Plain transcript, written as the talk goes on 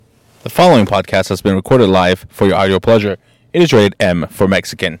following podcast has been recorded live for your audio pleasure. It is rated M for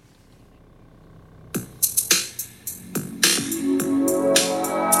Mexican.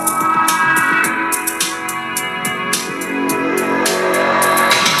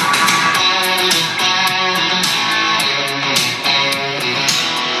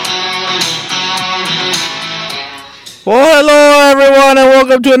 Well, hello everyone, and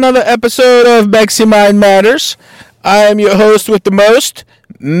welcome to another episode of Mexi Mind Matters. I am your host with the most,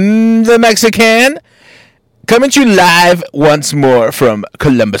 the Mexican, coming to you live once more from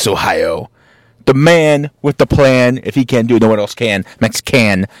Columbus, Ohio. The man with the plan. If he can't do it, no one else can.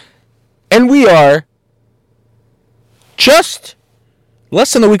 Mexican. And we are just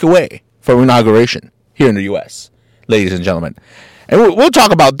less than a week away from inauguration here in the U.S., ladies and gentlemen. And we'll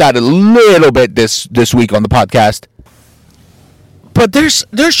talk about that a little bit this week on the podcast. But there's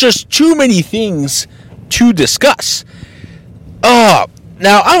just too many things to discuss.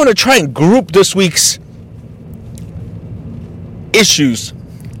 Now I want to try and group this week's issues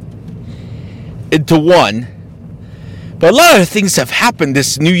into one. But a lot of things have happened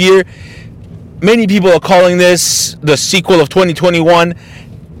this new year. Many people are calling this the sequel of 2021.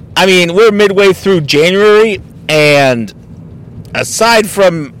 I mean, we're midway through January, and aside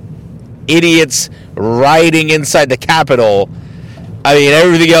from idiots rioting inside the Capitol, I mean,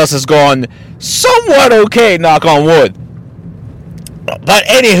 everything else has gone somewhat okay, knock on wood. But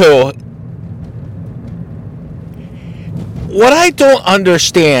anywho, what I don't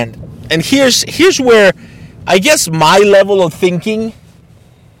understand, and here's where I guess my level of thinking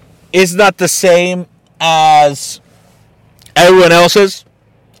is not the same as everyone else's.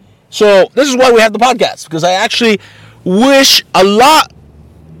 So this is why we have the podcast, because I actually wish a lot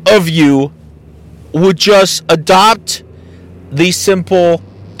of you would just adopt these simple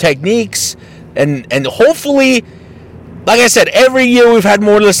techniques, and hopefully, like I said, every year we've had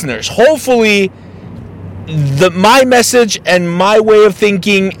more listeners. Hopefully my message and my way of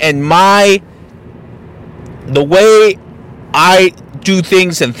thinking and the way I do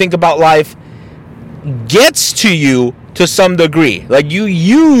things and think about life gets to you to some degree. Like, you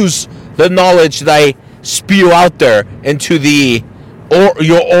use the knowledge that I spew out there into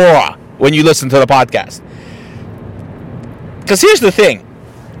your aura when you listen to the podcast. Because here's the thing.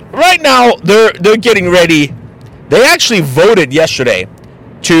 Right now, they're getting ready. They actually voted yesterday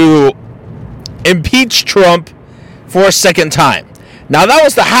to impeach Trump for a second time. Now, that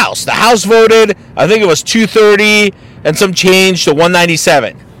was the House. The House voted, I think it was 230 and some change to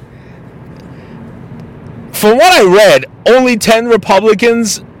 197. From what I read, only 10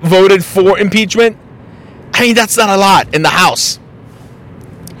 Republicans voted for impeachment. I mean, that's not a lot in the House.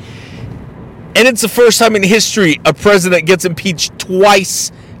 And it's the first time in history a president gets impeached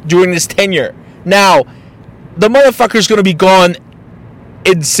twice during his tenure. Now, the motherfucker's going to be gone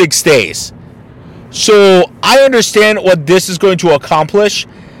in 6 days. So, I understand what this is going to accomplish.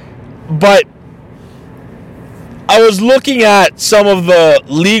 But I was looking at some of the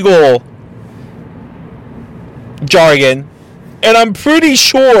legal jargon, and I'm pretty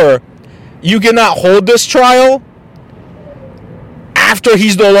sure you cannot hold this trial after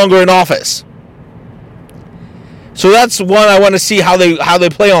he's no longer in office. So that's one I want to see how they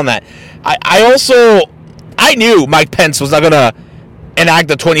play on that. I knew Mike Pence was not going to enact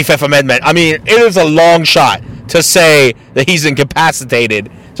the 25th Amendment. I mean, it is a long shot to say that he's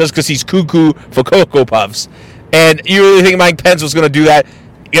incapacitated just because he's cuckoo for Cocoa Puffs. And you really think Mike Pence was going to do that?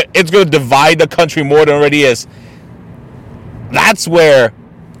 It's going to divide the country more than it already is. That's where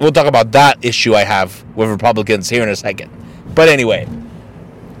we'll talk about that issue I have with Republicans here in a second. But anyway,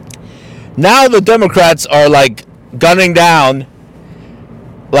 now the Democrats are gunning down,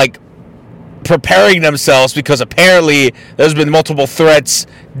 preparing themselves, because apparently there's been multiple threats.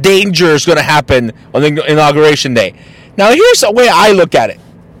 Danger is going to happen on the inauguration day. Now, here's the way I look at it.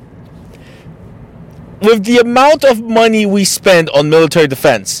 With the amount of money we spend on military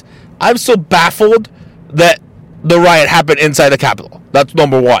defense, I'm so baffled that the riot happened inside the Capitol. That's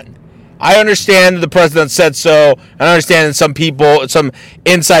number one. I understand the president said so. I understand that some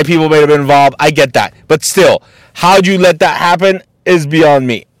inside people may have been involved. I get that. But still, how'd you let that happen is beyond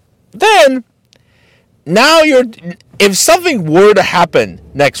me. Then, now if something were to happen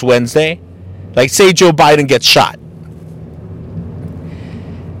next Wednesday, like say Joe Biden gets shot,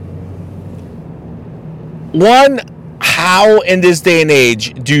 one, how in this day and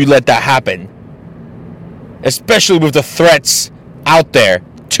age do you let that happen? Especially with the threats out there.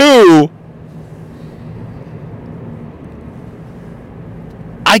 Two,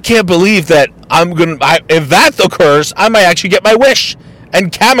 I can't believe that if that occurs, I might actually get my wish. And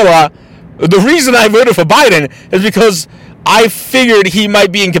Kamala, the reason I voted for Biden is because I figured he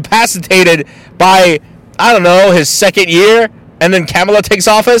might be incapacitated by, I don't know, his second year, and then Kamala takes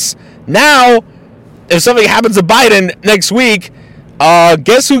office. Now, if something happens to Biden next week,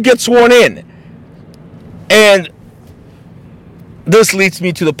 guess who gets sworn in? And this leads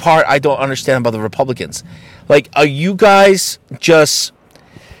me to the part I don't understand about the Republicans. Like, are you guys just,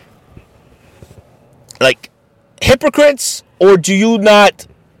 like, hypocrites? Or do you not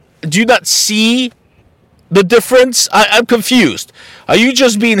see the difference? I'm confused. Are you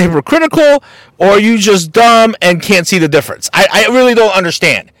just being hypocritical, or are you just dumb and can't see the difference? I really don't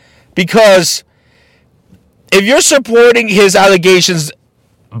understand. Because if you're supporting his allegations,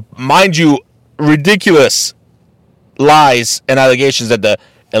 mind you, ridiculous lies and allegations that the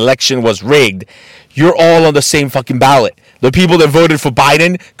election was rigged, you're all on the same fucking ballot. The people that voted for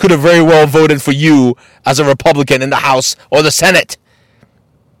Biden could have very well voted for you as a Republican in the House or the Senate.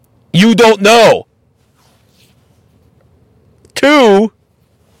 You don't know. 2,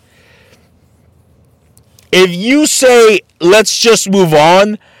 if you say, let's just move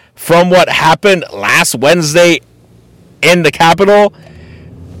on from what happened last Wednesday in the Capitol,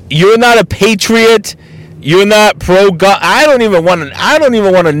 you're not a patriot. You're not pro-gun. I don't even want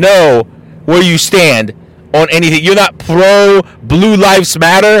to know where you stand on anything. You're not pro-Blue Lives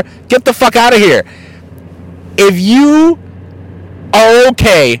Matter. Get the fuck out of here. If you are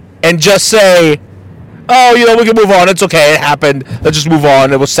okay and just say, oh, we can move on. It's okay. It happened. Let's just move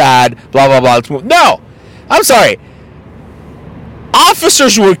on. It was sad. Blah, blah, blah. Let's move. No. I'm sorry.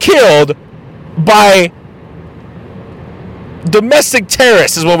 Officers were killed by domestic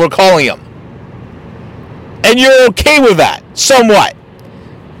terrorists is what we're calling them. And you're okay with that, somewhat.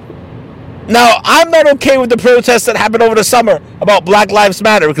 Now, I'm not okay with the protests that happened over the summer about Black Lives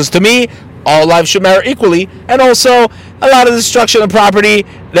Matter, because to me, all lives should matter equally, and also a lot of destruction of property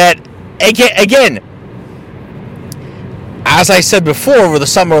that, again, as I said before over the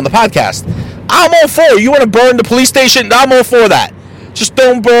summer on the podcast, I'm all for it. You want to burn the police station? I'm all for that. Just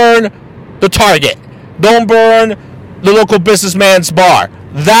don't burn the Target. Don't burn the local businessman's bar.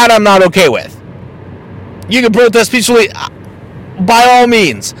 That I'm not okay with. You can protest peacefully, by all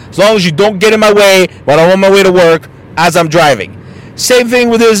means, as long as you don't get in my way when I'm on my way to work as I'm driving. Same thing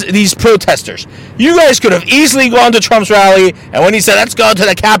with these protesters. You guys could have easily gone to Trump's rally, and when he said, let's go to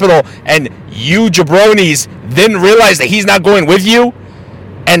the Capitol, and you jabronis didn't realize that he's not going with you,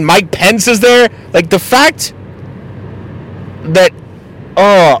 and Mike Pence is there. Like, the fact that,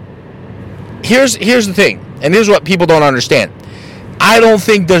 here's the thing, and here's what people don't understand. I don't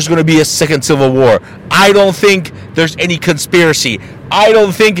think there's going to be a second civil war. I don't think there's any conspiracy. I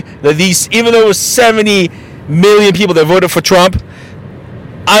don't think that even though it was 70 million people that voted for Trump,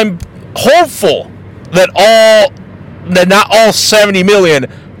 I'm hopeful that not all 70 million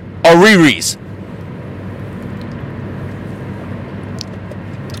are Riris.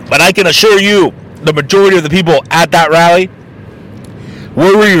 But I can assure you, the majority of the people at that rally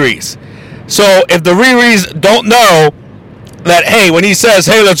were Riris. So if the Riris don't know that, hey, when he says,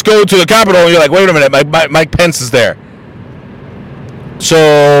 hey, let's go to the Capitol, and you're like, wait a minute, Mike Pence is there,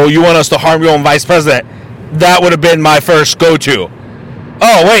 so you want us to harm your own vice president, that would have been my first go-to.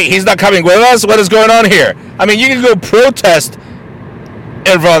 Oh, wait, he's not coming with us? What is going on here? I mean, you can go protest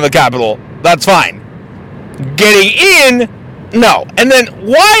in front of the Capitol. That's fine. Getting in, no. And then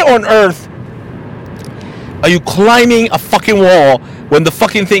why on earth are you climbing a fucking wall when the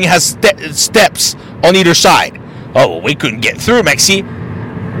fucking thing has steps on either side? Oh, well, we couldn't get through, Mexi.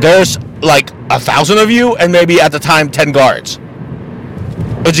 There's like 1,000 of you and maybe at the time 10 guards.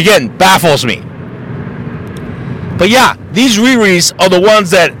 Which again, baffles me. But yeah, these Riris are the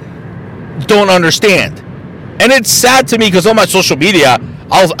ones that don't understand. And it's sad to me because on my social media,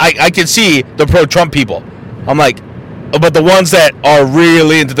 I can see the pro-Trump people. I'm like, but the ones that are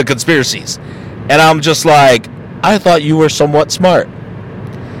really into the conspiracies. And I'm just like, I thought you were somewhat smart.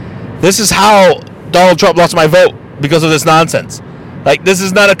 This is how Donald Trump lost my vote, because of this nonsense. Like, this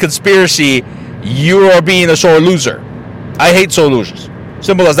is not a conspiracy. You are being a sore loser. I hate sore losers.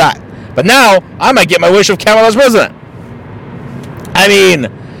 Simple as that. But now, I might get my wish of Kamala as president. I mean,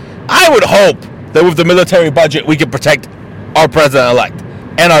 I would hope that with the military budget, we can protect our president-elect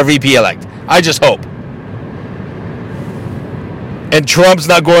and our VP-elect. I just hope. And Trump's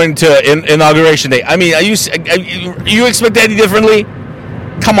not going to Inauguration Day. I mean, you expect any differently?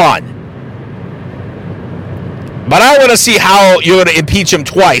 Come on. But I want to see how you're going to impeach him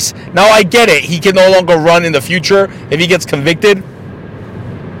twice. Now, I get it. He can no longer run in the future if he gets convicted.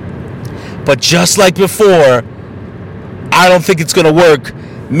 But just like before, I don't think it's going to work.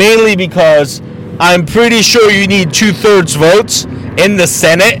 Mainly because I'm pretty sure you need 2/3 votes in the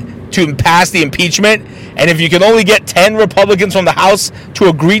Senate to pass the impeachment, and if you can only get 10 Republicans from the House to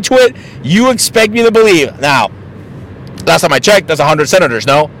agree to it, you expect me to believe. Now, last time I checked, that's 100 senators,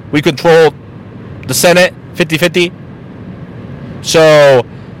 no? We control the Senate 50-50. So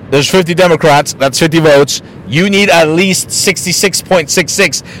there's 50 Democrats, that's 50 votes. You need at least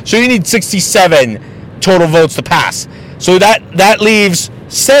 66.66. So you need 67 total votes to pass. So that leaves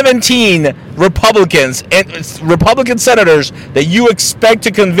 17 Republicans and Republican senators that you expect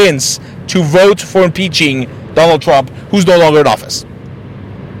to convince to vote for impeaching Donald Trump, who's no longer in office.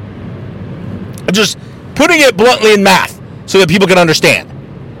 Just putting it bluntly in math so that people can understand.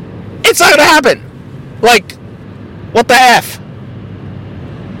 It's not going to happen. Like, what the F?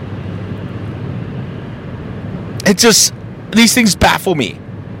 It just, these things baffle me.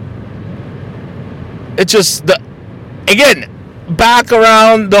 It just, again, back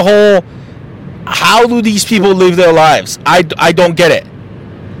around the whole, how do these people live their lives? I don't get it.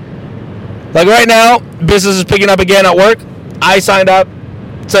 Like right now, business is picking up again at work. I signed up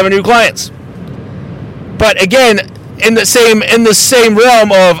 7 new clients. But again, in the same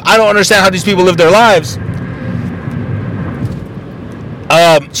realm of, I don't understand how these people live their lives.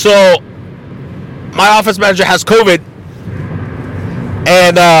 So my office manager has COVID,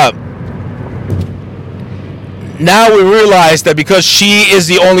 and now we realize that because she is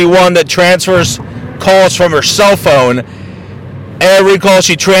the only one that transfers calls from her cell phone, every call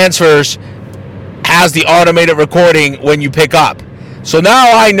she transfers has the automated recording when you pick up. So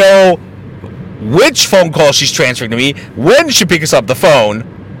now I know which phone call she's transferring to me, when she picks up the phone,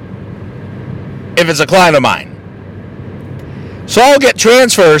 if it's a client of mine. So I'll get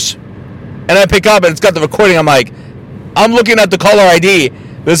transfers, and I pick up, and it's got the recording. I'm like, I'm looking at the caller ID.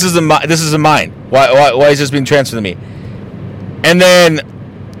 This isn't mine. Why is this being transferred to me? And then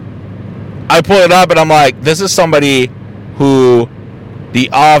I pull it up, and I'm like, this is somebody who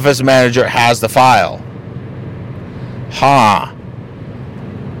the office manager has the file. Huh.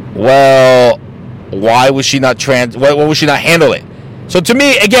 Well, why would she not why would she not handle it? So to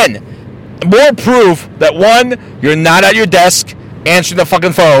me, again, more proof that one, you're not at your desk answering the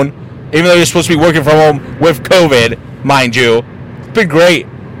fucking phone, even though you're supposed to be working from home with COVID, mind you. It's been great.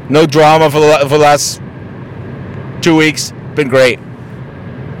 No drama for the last 2 weeks. Been great.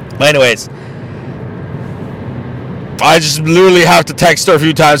 But anyways, I just literally have to text her a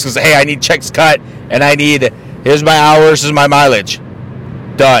few times because, hey, I need checks cut, and here's my hours, here's my mileage.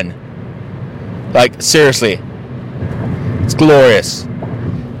 Done. Like, seriously. It's glorious.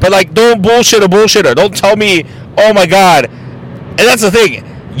 But, like, don't bullshit a bullshitter. Don't tell me, oh, my God. And that's the thing.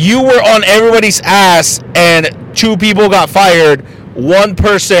 You were on everybody's ass, and 2 people got fired. 1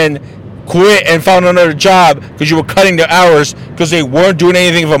 person quit and found another job because you were cutting their hours because they weren't doing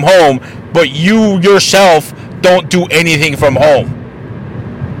anything from home, but you yourself don't do anything from home.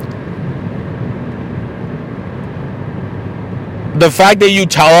 The fact that you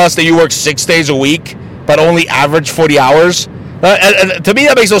tell us that you work 6 days a week but only average 40 hours, to me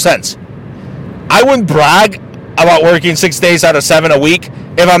that makes no sense. I wouldn't brag about working 6 days out of 7 a week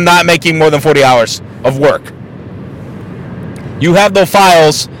if I'm not making more than 40 hours of work. You have no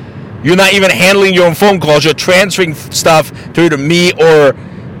files. You're not even handling your own phone calls. You're transferring stuff to either me or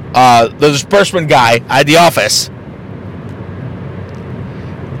the disbursement guy at the office.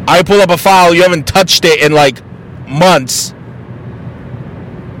 I pull up a file, you haven't touched it in like months,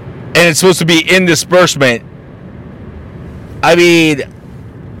 and it's supposed to be in disbursement. I mean,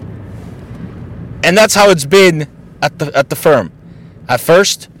 and that's how it's been at the firm. At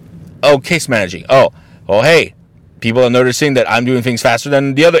first, case managing. Hey, people are noticing that I'm doing things faster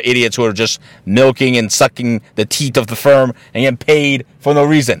than the other idiots who are just milking and sucking the teeth of the firm and getting paid for no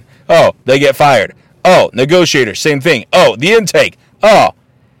reason. They get fired. Negotiators, same thing. The intake.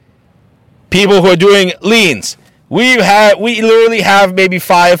 People who are doing liens. We literally have maybe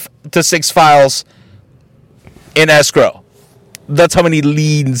 5 to 6 files in escrow. That's how many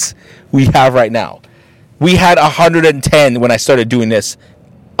liens we have right now. We had 110 when I started doing this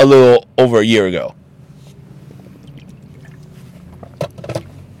a little over a year ago.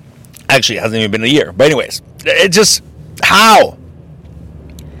 Actually, it hasn't even been a year. But anyways, it just, how?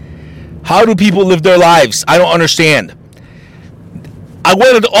 How do people live their lives? I don't understand. I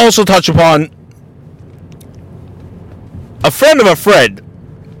wanted to also touch upon a friend of a friend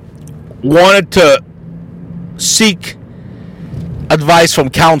wanted to seek advice from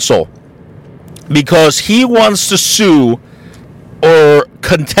counsel because he wants to sue or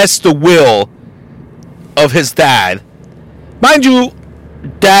contest the will of his dad. Mind you,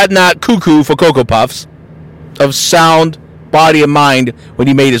 dad not cuckoo for Cocoa Puffs, of sound body and mind when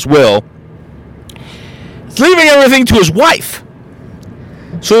he made his will. He's leaving everything to his wife.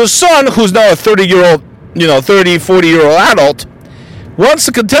 So the son, who's now a 30-year-old, 40-year-old adult, wants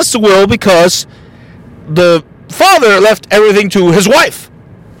to contest the will because the father left everything to his wife,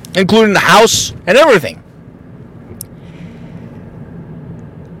 including the house and everything.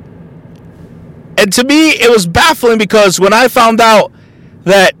 And to me, it was baffling because when I found out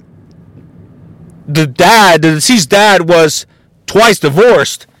that the deceased dad, was twice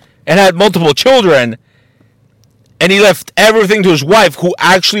divorced and had multiple children, and he left everything to his wife, who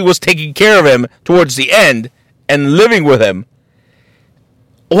actually was taking care of him towards the end and living with him,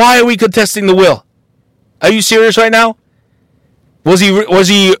 why are we contesting the will? Are you serious right now? Was he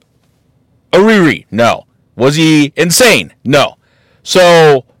a Riri? No. Was he insane? No.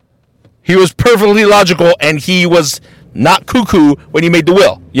 So he was perfectly logical, and he was not cuckoo when he made the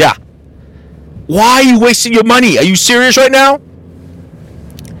will. Yeah. Why are you wasting your money? Are you serious right now?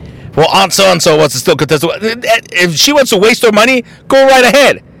 Well, Aunt so-and-so wants to still contest. If she wants to waste her money, go right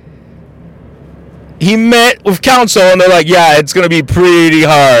ahead. He met with counsel, and they're like, yeah, it's going to be pretty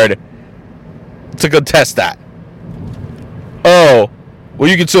hard to contest that. Oh, well,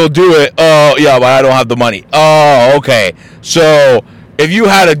 you can still do it. Oh, yeah, but I don't have the money. Oh, okay. So if you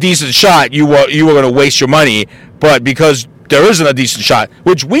had a decent shot, you were going to waste your money, but because there isn't a decent shot,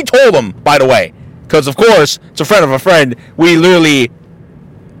 which we told him, by the way, because, of course, it's a friend of a friend, we literally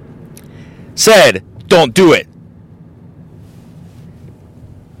said, don't do it.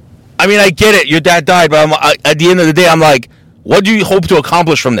 I mean, I get it. Your dad died, but at the end of the day, I'm like, what do you hope to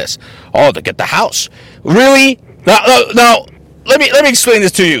accomplish from this? Oh, to get the house. Really? Now, let me explain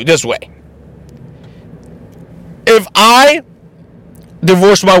this to you this way. If I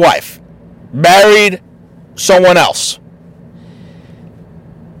divorced my wife, married someone else,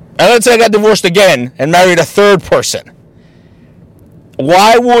 and let's say I got divorced again and married a third person,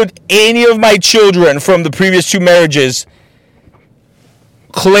 why would any of my children from the previous two marriages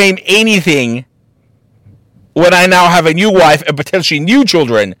claim anything when I now have a new wife and potentially new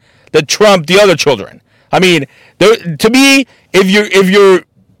children that trump the other children? I mean, to me, if you're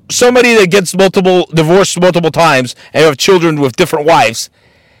somebody that gets divorced multiple times and you have children with different wives,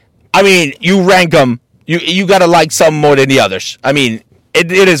 I mean, you rank them. You gotta like some more than the others. I mean,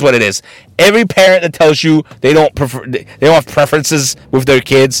 it is what it is. Every parent that tells you they don't have preferences with their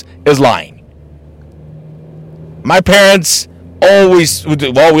kids is lying. My parents always,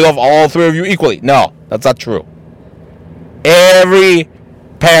 well, we love all three of you equally. No, that's not true. Every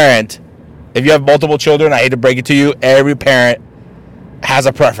parent, if you have multiple children, I hate to break it to you, every parent has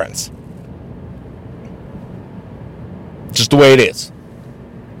a preference. Just the way it is.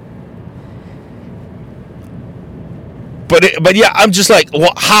 But yeah, I'm just like,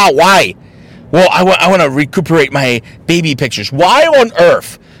 well, how? Why? Well, I want to recuperate my baby pictures. Why on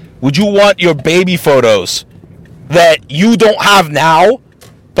earth would you want your baby photos that you don't have now,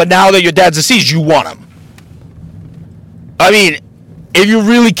 but now that your dad's deceased, you want them? I mean, if you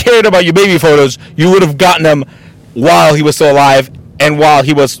really cared about your baby photos, you would have gotten them while he was still alive and while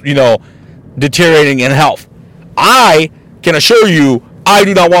he was, deteriorating in health. I can assure you, I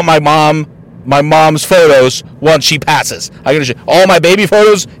do not want my mom's photos once she passes. I can assure you, all my baby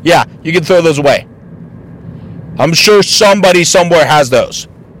photos, yeah, you can throw those away. I'm sure somebody somewhere has those.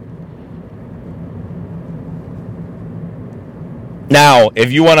 Now,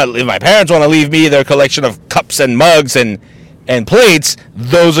 if my parents want to leave me their collection of cups and mugs and plates,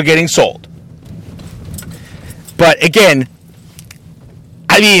 those are getting sold. But again,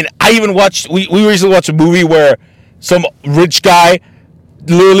 I mean, we recently watched a movie where some rich guy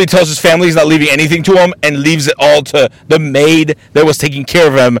literally tells his family he's not leaving anything to him and leaves it all to the maid that was taking care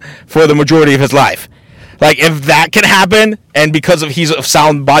of him for the majority of his life. Like, if that can happen, and because he's of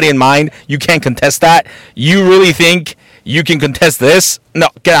sound body and mind, you can't contest that, you really think you can contest this? No,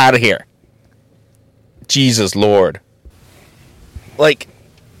 get out of here. Jesus Lord. Like,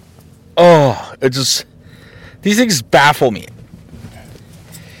 oh, it just, these things baffle me.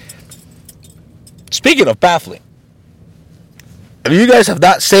 Speaking of baffling, if you guys have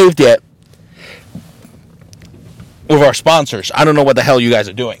not saved yet with our sponsors, I don't know what the hell you guys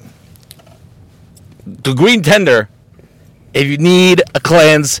are doing. The Green Tender, if you need a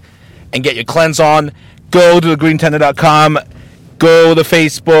cleanse and get your cleanse on, go to thegreentender.com, go to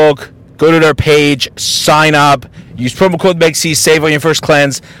Facebook, go to their page, sign up, use promo code MEGC, save on your first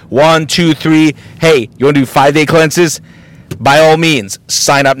cleanse. 1, 2, 3. Hey, you want to do 5-day cleanses? By all means,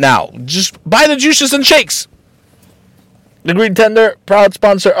 sign up now. Just buy the juices and shakes. The Green Tender, proud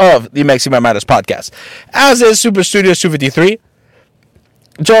sponsor of the Maximum Matters podcast, as is Super Studios 253.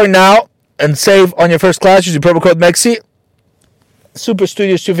 Join now and save on your first class using promo code MEGC. Super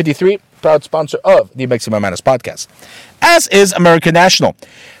Studios 253. proud sponsor of the Mexi My Madness podcast, as is American National.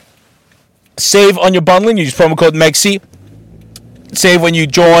 Save on your bundling. Use promo code MEXI. Save when you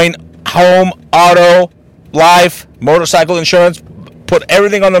join home, auto, life, motorcycle insurance. Put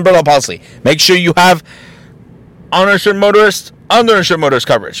everything on the umbrella policy. Make sure you have uninsured motorist, underinsured motorist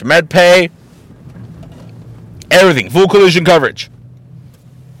coverage, med pay, everything, full collision coverage.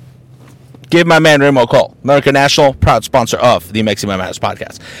 Give my man Remo a call. American National, proud sponsor of the Mexi My Madness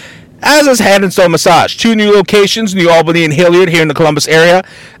podcast. As is Hand and Stone Massage. 2 new locations, New Albany and Hilliard here in the Columbus area,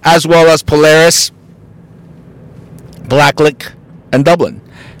 as well as Polaris, Blacklick, and Dublin.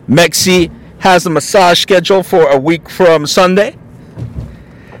 Mexi has a massage schedule for a week from Sunday.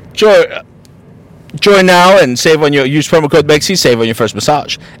 Join now and save on your use promo code MEXI, save on your first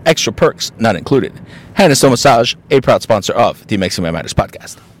massage. Extra perks not included. Hand and Stone Massage, a proud sponsor of the Mexi My Madness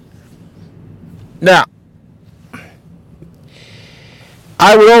podcast. Now,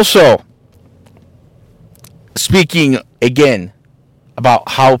 I would also, speaking again about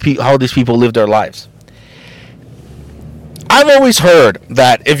how these people live their lives. I've always heard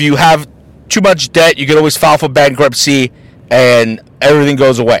that if you have too much debt, you can always file for bankruptcy and everything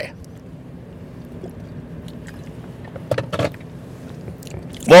goes away.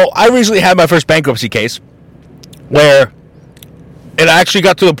 Well, I recently had my first bankruptcy case where it actually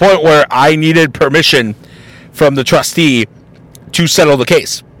got to the point where I needed permission from the trustee to settle the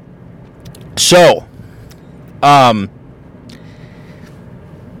case. So, never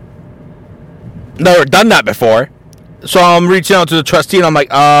done that before. So I'm reaching out to the trustee and I'm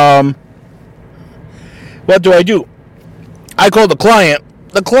like, what do I do? I called the client.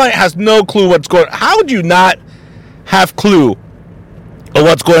 The client has no clue what's going on. How do you not have clue of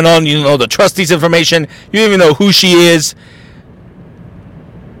what's going on? You know the trustee's information. You don't even know who she is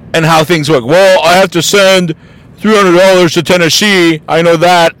and how things work. Well, I have to send $300 to Tennessee. I know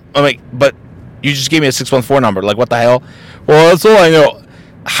that. I'm like, but you just gave me a 614 number. Like, what the hell? Well, that's all I know.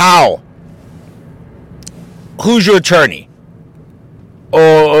 How? Who's your attorney?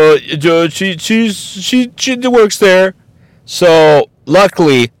 Oh, she works there. So,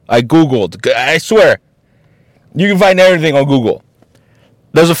 luckily, I Googled. I swear, you can find everything on Google.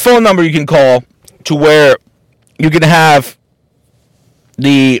 There's a phone number you can call to where you can have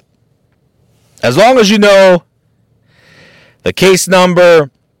as long as you know the case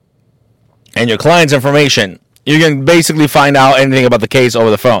number and your client's information, you can basically find out anything about the case over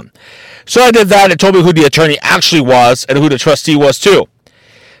the phone. So I did that. It told me who the attorney actually was and who the trustee was too.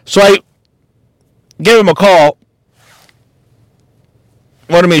 So I gave him a call.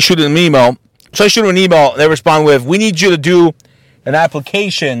 Wanted me to shoot an email. So I shoot an email. They respond with, we need you to do an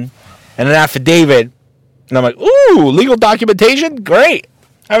application and an affidavit. And I'm like, ooh, legal documentation? Great.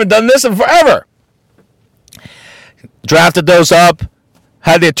 I haven't done this in forever. Drafted those up.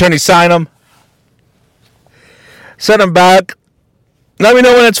 Had the attorney sign them. Sent them back. Let me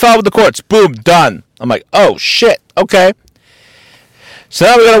know when it's filed with the courts. Boom, done. I'm like, oh, shit. Okay. So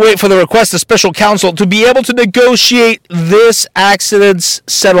now we got to wait for the request of special counsel to be able to negotiate this accident's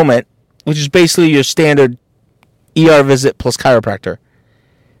settlement, which is basically your standard ER visit plus chiropractor,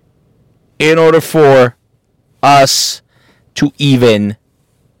 in order for us to even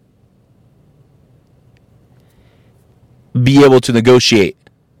be able to negotiate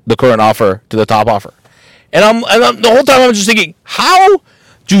the current offer to the top offer. And I'm the whole time I'm just thinking, how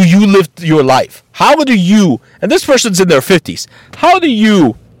do you live your life? How do you, and this person's in their 50s, how do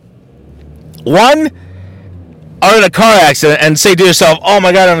you, one, are in a car accident and say to yourself, oh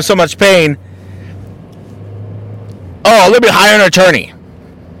my God, I'm in so much pain. Oh, let me hire an attorney.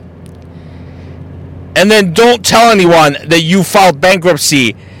 And then don't tell anyone that you filed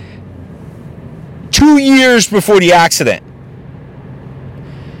bankruptcy 2 years before the accident.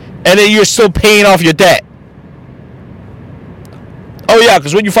 And then you're still paying off your debt. Oh yeah,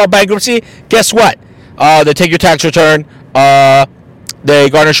 because when you file bankruptcy, guess what? They take your tax return. They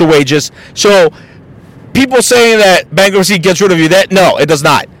garnish your wages. So people saying that bankruptcy gets rid of your debt, no, it does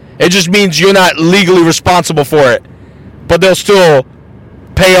not. It just means you're not legally responsible for it. But they'll still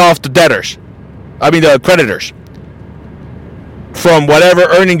pay off the debtors. The creditors. From whatever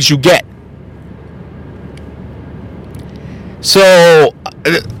earnings you get. So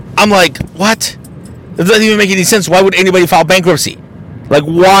I'm like, what? It doesn't even make any sense. Why would anybody file bankruptcy? Like,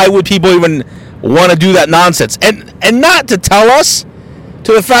 why would people even want to do that nonsense? And not to tell us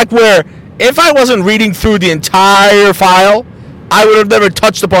to the fact where if I wasn't reading through the entire file, I would have never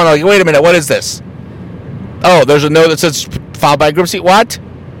touched upon, like, wait a minute, what is this? Oh, there's a note that says file bankruptcy. What?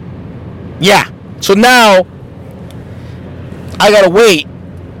 Yeah. So now I gotta wait.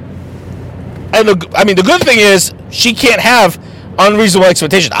 And the good thing is she can't have unreasonable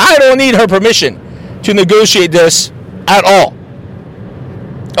expectation. I don't need her permission to negotiate this at all.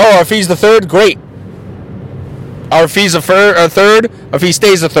 Oh, our fee's the third? Great. Our fee's a third? Our fee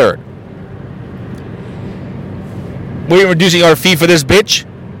stays a third. We're reducing our fee for this bitch?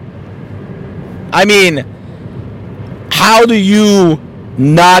 I mean, how do you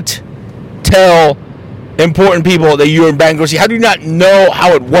not tell important people that you're in bankruptcy? How do you not know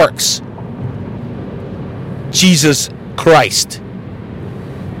how it works? Jesus Christ.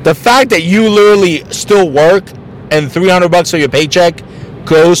 The fact that you literally still work and $300 of your paycheck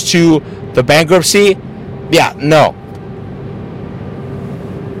goes to the bankruptcy, yeah, no.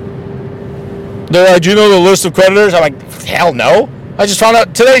 They're like, do you know the list of creditors? I'm like, hell no. I just found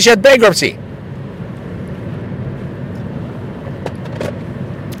out today she had bankruptcy.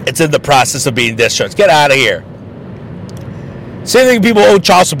 It's in the process of being discharged. Get out of here. Same thing, people owe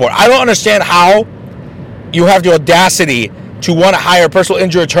child support. I don't understand how you have the audacity to want to hire a personal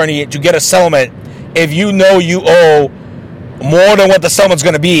injury attorney to get a settlement if you know you owe more than what the settlement's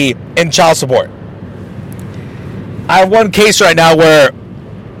going to be in child support. I have one case right now where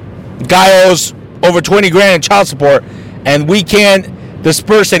a guy owes over $20,000 in child support, and we can't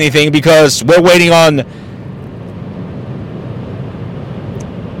disperse anything because we're waiting on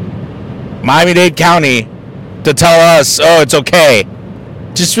Miami-Dade County to tell us, oh, it's okay.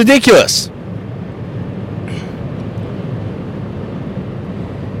 Just ridiculous.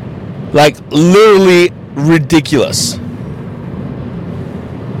 Like, literally ridiculous.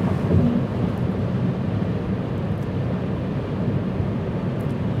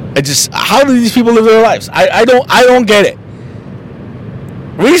 How do these people live their lives? I don't get it.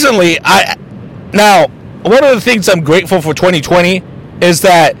 Recently, now, one of the things I'm grateful for 2020 is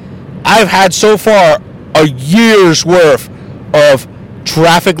that I've had so far a year's worth of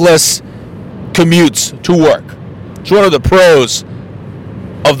trafficless commutes to work. It's one of the pros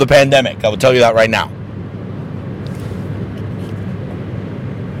of the pandemic. I will tell you that right now.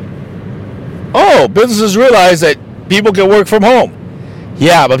 Oh, businesses realize that people can work from home.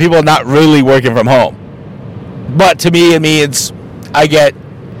 Yeah, but people are not really working from home. But to me, it means I get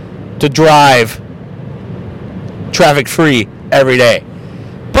to drive traffic-free every day.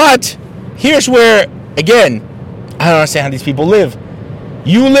 But here's where, again, I don't understand how these people live.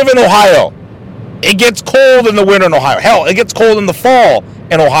 You live in Ohio. It gets cold in the winter in Ohio. Hell, it gets cold in the fall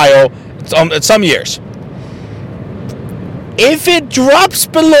in Ohio some years. If it drops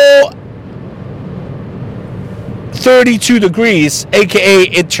below 32 degrees, aka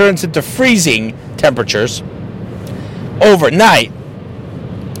it turns into freezing temperatures overnight,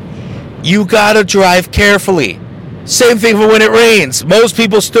 you gotta drive carefully. Same thing for when it rains. Most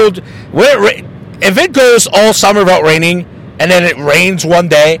people still, if it goes all summer without raining and then it rains one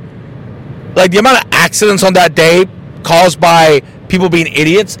day, like the amount of accidents on that day caused by people being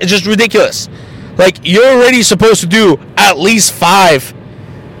idiots, it's just ridiculous. Like, you're already supposed to do at least 5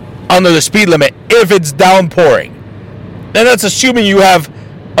 under the speed limit if it's downpouring. And that's assuming you have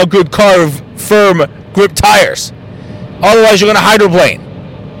a good car with firm grip tires. Otherwise, you're going to hydroplane.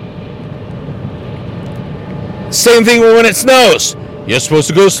 Same thing when it snows. You're supposed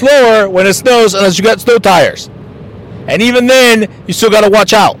to go slower when it snows unless you got snow tires. And even then, you still got to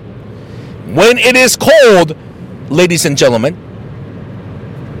watch out. When it is cold, ladies and gentlemen,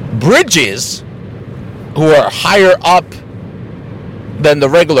 bridges who are higher up than the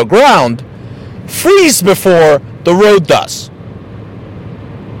regular ground freeze before the road does.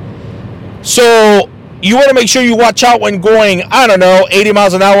 So you want to make sure you watch out when going, 80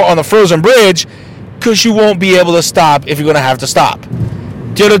 miles an hour on a frozen bridge, because you won't be able to stop if you're going to have to stop.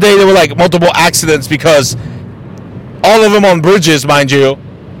 The other day there were like multiple accidents because all of them on bridges, mind you,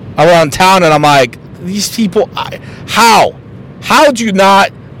 around town, and I'm like, these people, how do you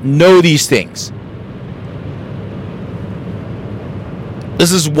not know these things?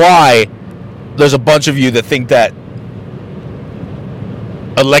 This is why there's a bunch of you that think that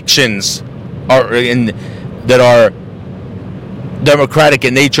elections that are democratic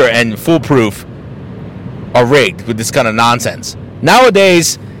in nature and foolproof are rigged with this kind of nonsense.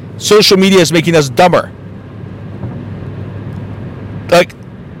 Nowadays, social media is making us dumber. Like,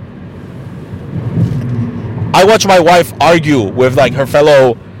 I watch my wife argue with like her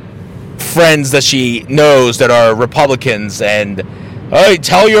fellow friends that she knows that are Republicans, and hey,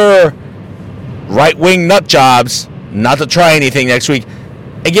 tell your right-wing nut jobs not to try anything next week.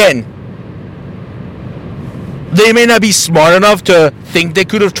 Again, they may not be smart enough to think they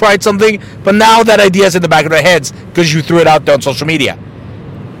could have tried something, but now that idea is in the back of their heads because you threw it out there on social media.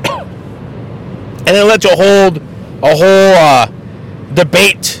 And it led to a whole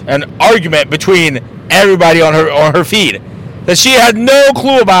debate and argument between everybody on her feed. that she had no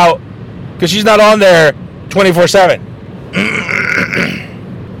clue about because she's not on there 24/7.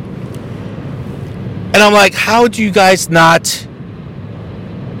 And I'm like, how do you guys not...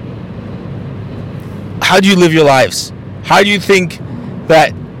 How do you live your lives? How do you think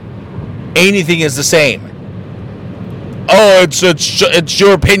that anything is the same? Oh, it's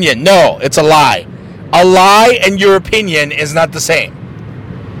your opinion. No, it's a lie. A lie and your opinion is not the same.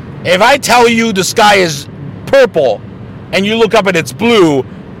 If I tell you the sky is purple and you look up and it's blue,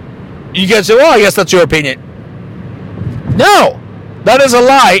 you can say, well, I guess that's your opinion. No, that is a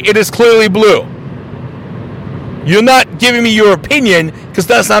lie. It is clearly blue. You're not giving me your opinion because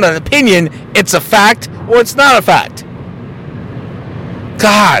that's not an opinion. It's a fact or it's not a fact.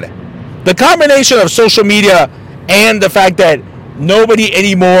 God, the combination of social media and the fact that nobody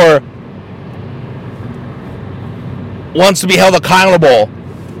anymore wants to be held accountable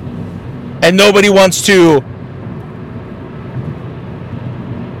and nobody wants to,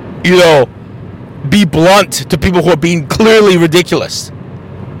 be blunt to people who are being clearly ridiculous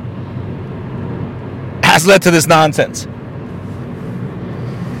has led to this nonsense.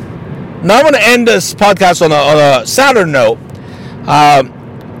 Now I'm going to end this podcast on a sadder note.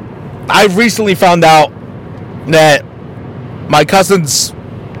 I've recently found out that my cousin's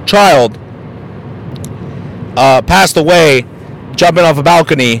child passed away jumping off a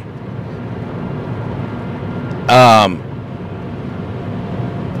balcony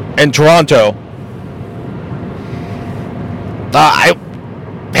in Toronto.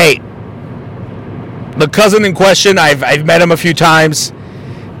 The cousin in question, I've met him a few times.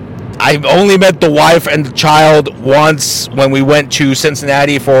 I've only met the wife and the child once when we went to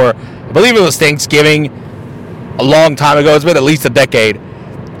Cincinnati for, I believe it was Thanksgiving, a long time ago. It's been at least a decade.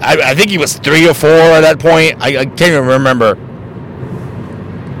 I think he was 3 or 4 at that point. I can't even remember.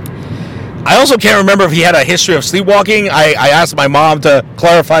 I also can't remember if he had a history of sleepwalking. I asked my mom to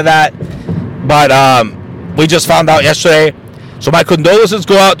clarify that, but we just found out yesterday. So my condolences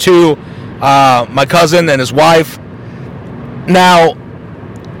go out to my cousin and his wife. Now,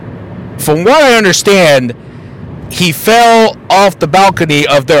 from what I understand, he fell off the balcony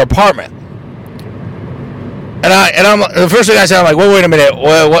of their apartment. And I'm the first thing I said, I'm like, well, wait a minute,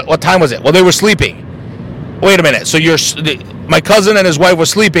 what time was it? Well, they were sleeping. Wait a minute, so my cousin and his wife were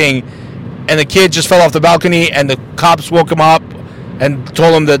sleeping, and the kid just fell off the balcony, and the cops woke him up and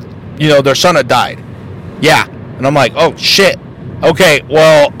told him that their son had died. Yeah, and I'm like, oh shit. Okay,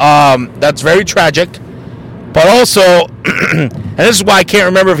 well, that's very tragic, but also, and this is why I can't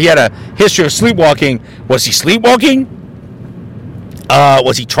remember if he had a history of sleepwalking. Was he sleepwalking?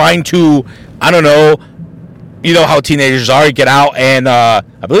 Was he trying to, I don't know, how teenagers are, get out, and I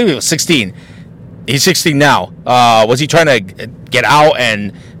believe he was 16. He's 16 now. Was he trying to get out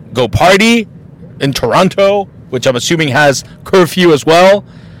and go party in Toronto, which I'm assuming has curfew as well?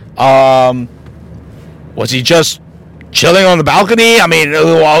 Was he just chilling on the balcony? I mean,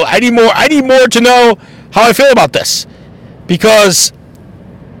 I need more to know how I feel about this, because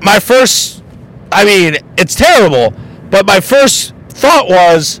it's terrible, but my first thought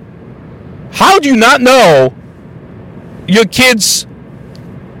was, how do you not know your kid's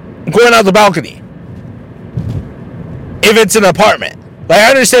going out the balcony if it's an apartment? Like, I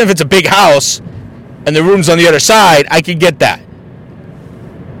understand if it's a big house and the room's on the other side, I can get that,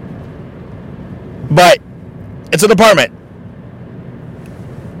 but it's an apartment,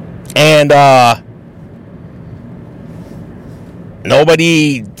 and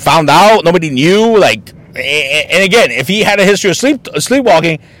nobody found out, nobody knew. Like, and again, if he had a history of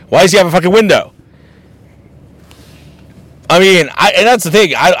sleepwalking, why does he have a fucking window? I mean, and that's the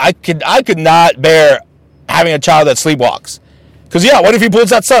thing. I could not bear having a child that sleepwalks, because what if he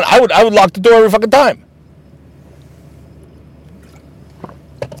pulls that son? I would lock the door every fucking time.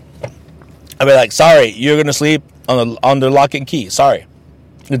 I'd be like, sorry, you're gonna sleep under lock and key. Sorry,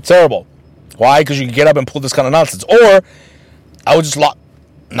 it's terrible. Why? Because you can get up and pull this kind of nonsense. Or I would just not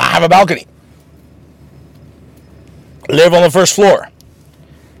have a balcony. Live on the first floor.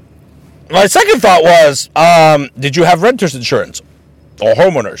 My second thought was, did you have renter's insurance or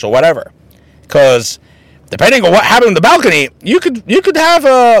homeowners or whatever? Because depending on what happened in the balcony, you could have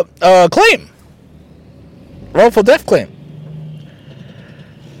a claim, wrongful death claim.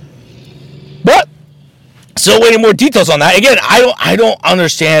 But still waiting more details on that. Again, I don't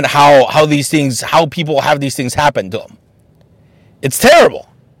understand how people have these things happen to them. It's terrible.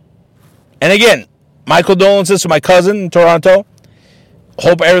 And again, my condolences to my cousin in Toronto.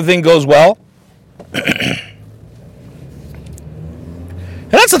 Hope everything goes well. And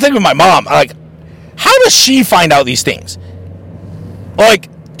that's the thing with my mom. Like, how does she find out these things? Like,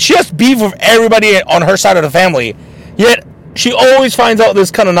 she has beef with everybody on her side of the family, yet she always finds out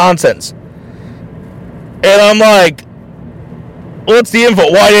this kind of nonsense. And I'm like, what's the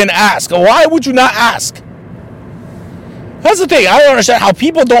info? Why didn't ask? Why would you not ask? That's the thing. I don't understand how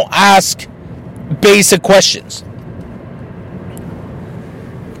people don't ask basic questions.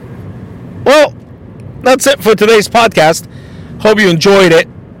 Well, that's it for today's podcast. Hope you enjoyed it.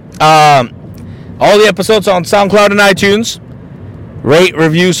 All the episodes are on SoundCloud and iTunes. Rate,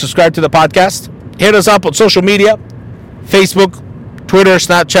 review, subscribe to the podcast. Hit us up on social media. Facebook, Twitter,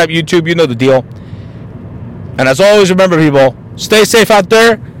 Snapchat, YouTube. You know the deal. And as always, remember, people, stay safe out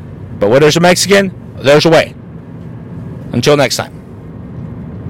there. But where there's a Mexican, there's a way. Until next time.